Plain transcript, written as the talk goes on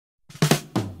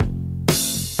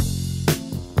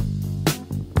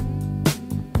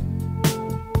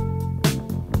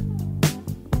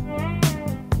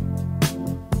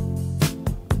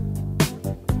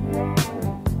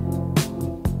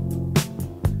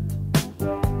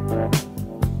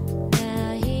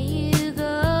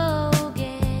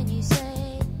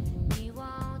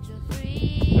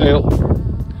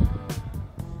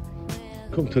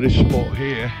to this spot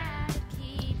here,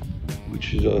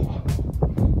 which is a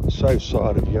south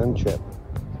side of Yanchep,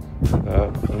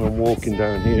 and I'm walking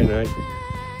down here now.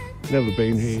 Never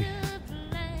been here.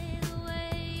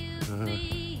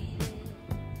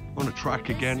 On a track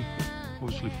again,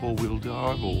 obviously 4-wheel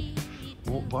drive or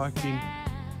motorbiking.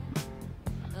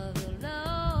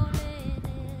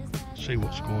 See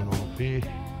what's going on up here.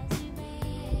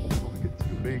 Before we get to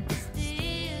the beach.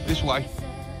 This way.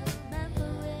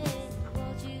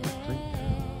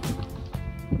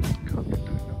 Can't get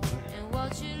to it that way.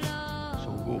 So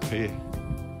we'll go up here.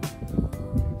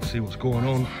 See what's going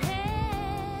on.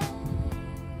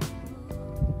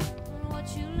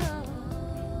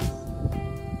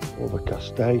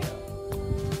 Overcast day.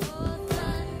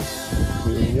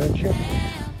 Here in Yanchep.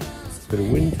 Bit of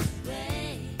wind.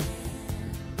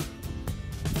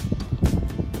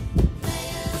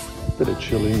 Bit of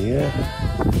chill in the air.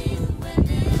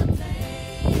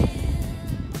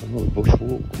 Another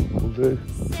bushwalk will do.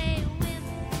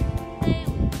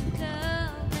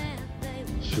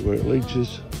 See where it leads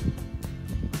us.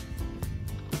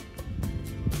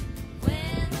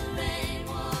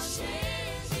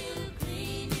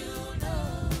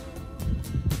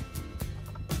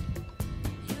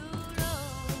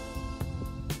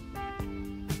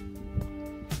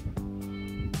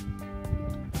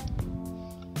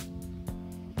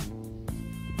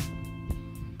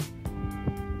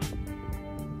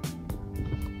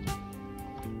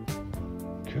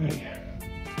 Okay,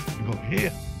 we got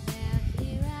here.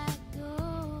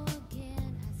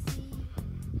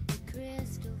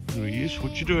 There he is.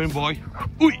 What you doing, boy?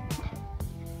 Oi!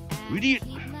 You idiot!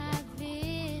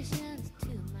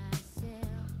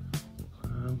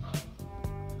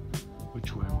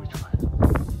 Which way? Which way?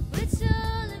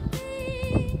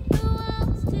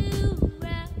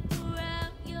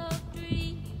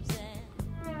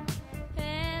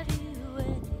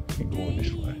 Keep going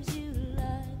this way.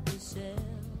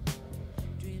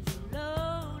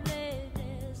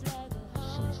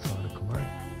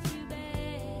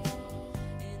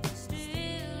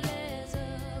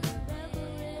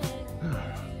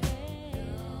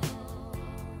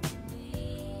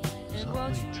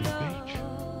 To the beach.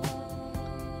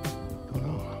 Don't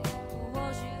know.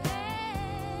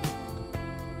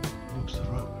 Looks the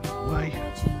right way.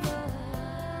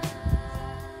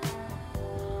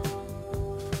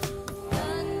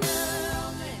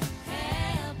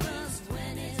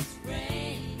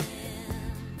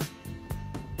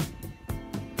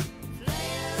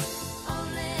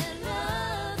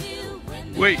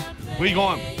 Wait, where you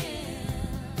going?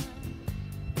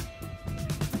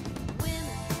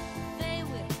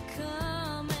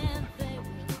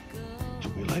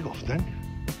 Leg off then.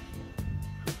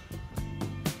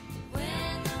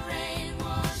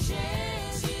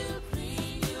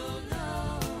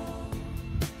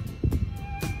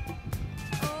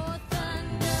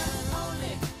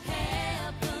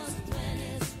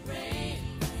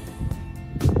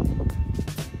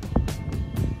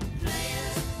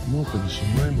 I'm hoping there's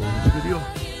some rainbow in this video. On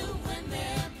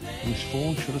this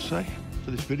phone, should I say,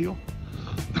 for this video.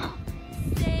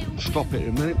 Stop it in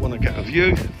a minute when I get a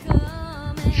view.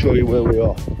 Show you where we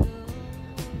are.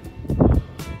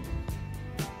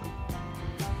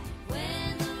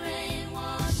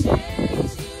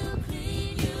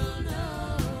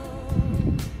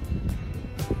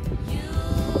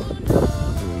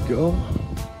 There we go.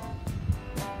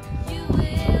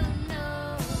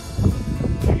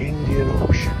 The Indian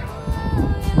Ocean.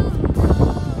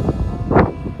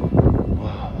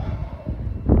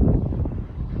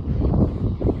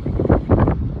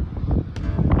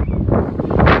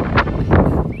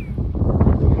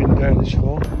 This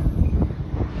far.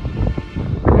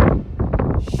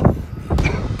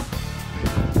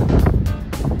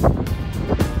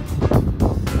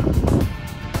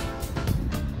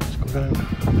 Let's go down.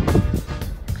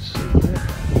 See there.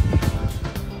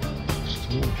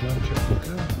 Still Yanchep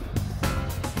View.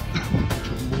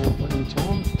 Some more playing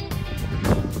time.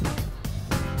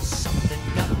 Something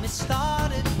got me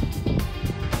started.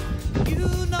 You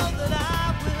know that I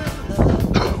will love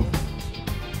you.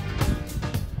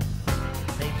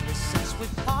 Since we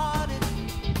parted,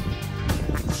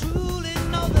 truly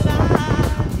know that I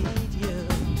need you.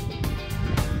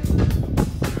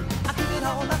 I give it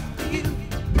all up for you.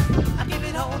 I give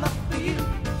it all up for you.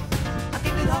 I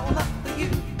give it all up for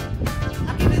you.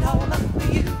 I give it all up for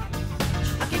you.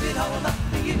 I give it all up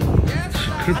for you.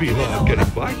 Could be hard getting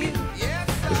back. I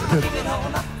give it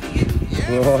all up for you.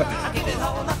 Right. I give it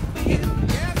all up for you.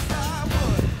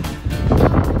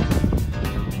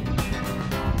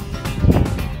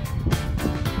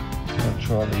 I'll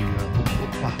try the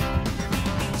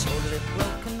Totally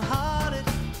broken hearted.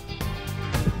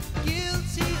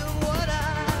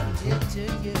 to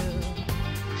you.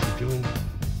 What's he doing?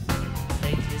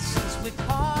 Lately since we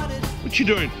parted, What you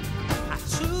doing? I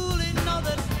truly know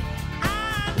that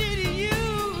I need you.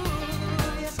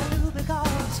 Yes, I do,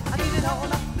 because I give it all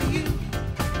up for you.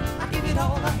 I give it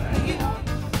all up for you.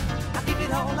 I give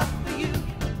it all up for you.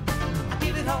 I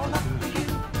give it all up for you.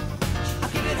 I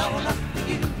give it all up for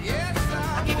you. Yes,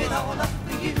 I give it all up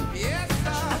for you. Yes,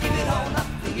 I give it all up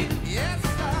for you. Yes,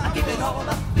 I give it all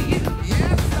up for you.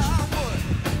 Yes, I would.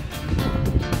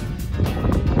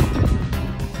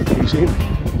 He's in.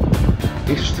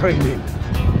 He's straight in.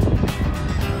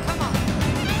 Come on.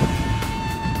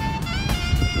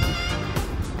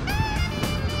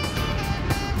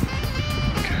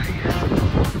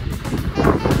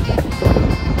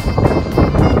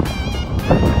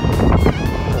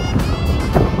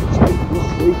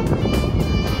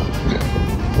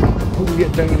 When we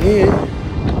get down here,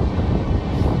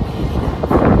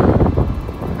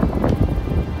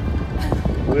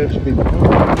 we have to be behind.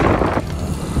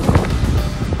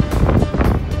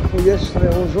 Well, yesterday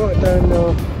I was right down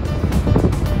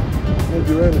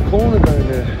maybe around the corner down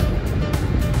there.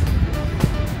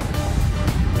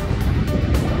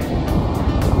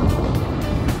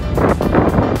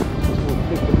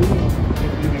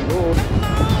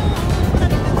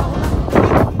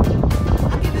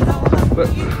 But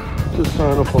just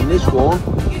sign up on this one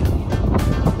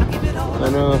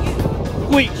and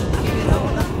wait,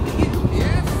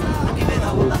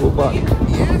 we'll go back.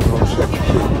 I'll check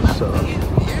the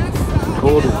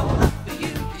recording.